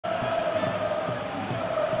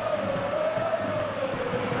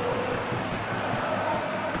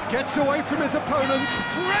Gets away from his opponents.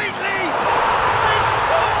 Great lead! They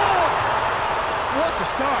score! What a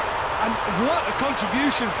start, and what a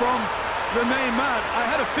contribution from the main man. I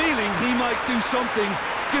had a feeling he might do something,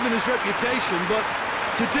 given his reputation, but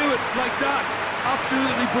to do it like that,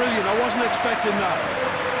 absolutely brilliant. I wasn't expecting that.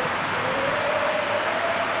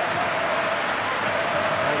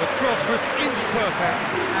 The cross was inch perfect,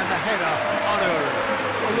 and the header unerring.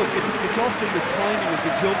 Well, look, it's often the timing of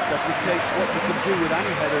the jump that dictates what you can do with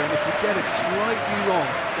any header, and if you get it slightly wrong,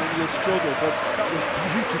 then you'll struggle, but that was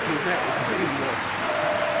beautifully met, it really was.